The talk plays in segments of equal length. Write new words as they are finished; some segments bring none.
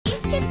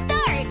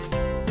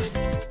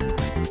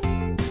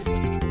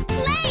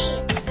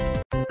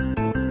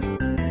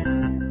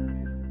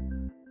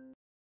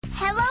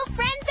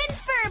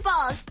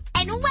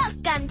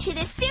Welcome to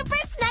the Super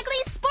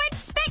Snuggly Sports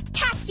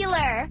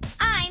Spectacular!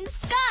 I'm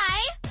Sky.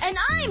 And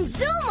I'm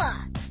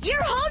Zuma,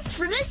 your host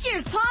for this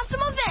year's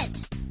Possum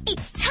event.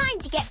 It's time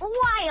to get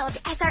wild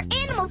as our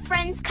animal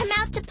friends come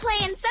out to play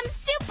in some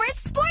super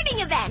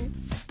sporting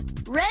events.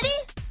 Ready?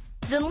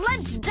 Then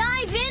let's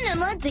dive in and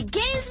let the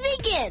games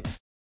begin.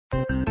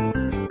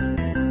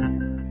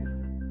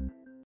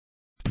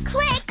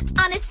 Click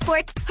on a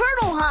sports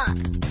Hurdle hop.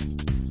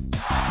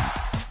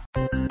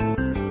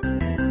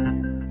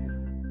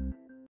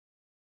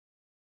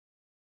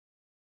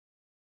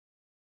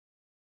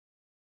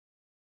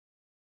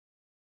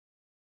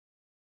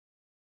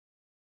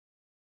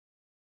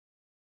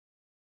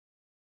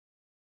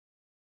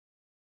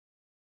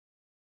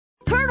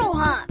 Hurdle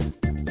hop.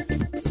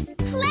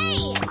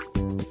 Play!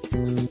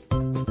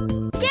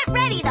 Get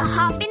ready to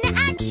hop into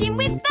action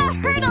with the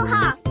Hurdle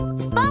Hop.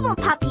 Bubble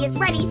Puppy is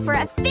ready for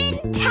a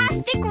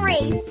fantastic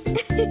race.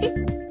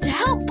 To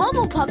help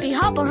Bubble Puppy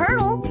hop a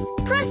hurdle,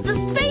 press the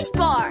space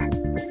bar.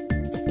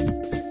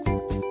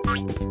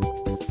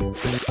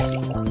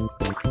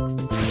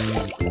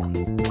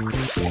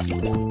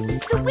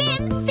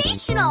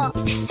 Swim-sational!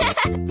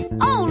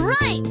 All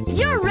right,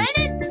 you're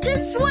ready to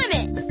swim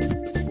it.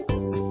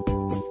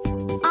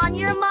 On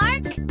your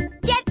mark,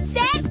 get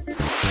set,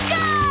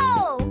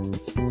 go!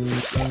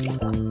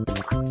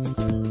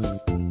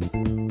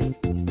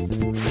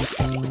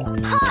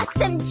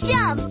 Awesome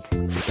jump!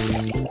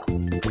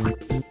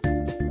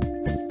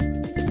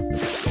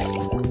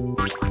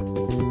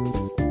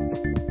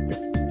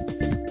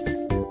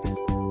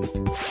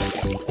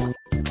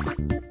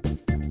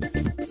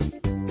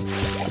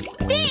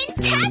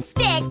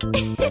 Fantastic!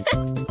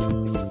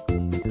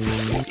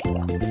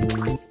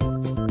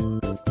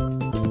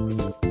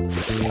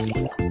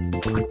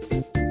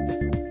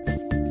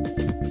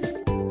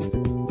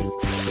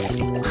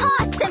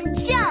 Awesome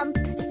jump!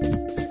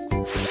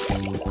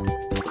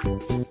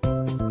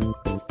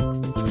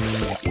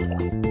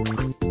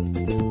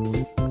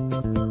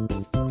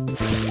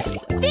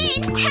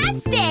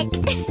 Fantastic!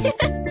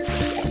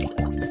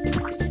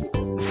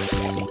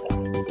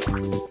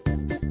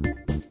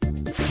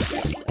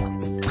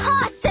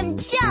 Awesome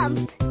jump!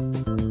 Great!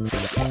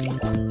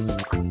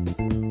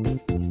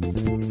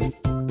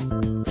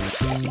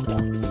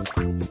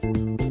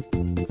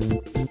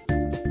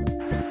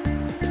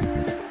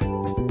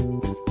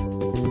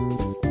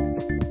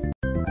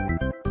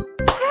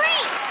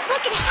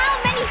 Look at how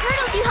many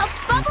hurdles you helped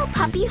Bubble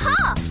Puppy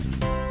hop!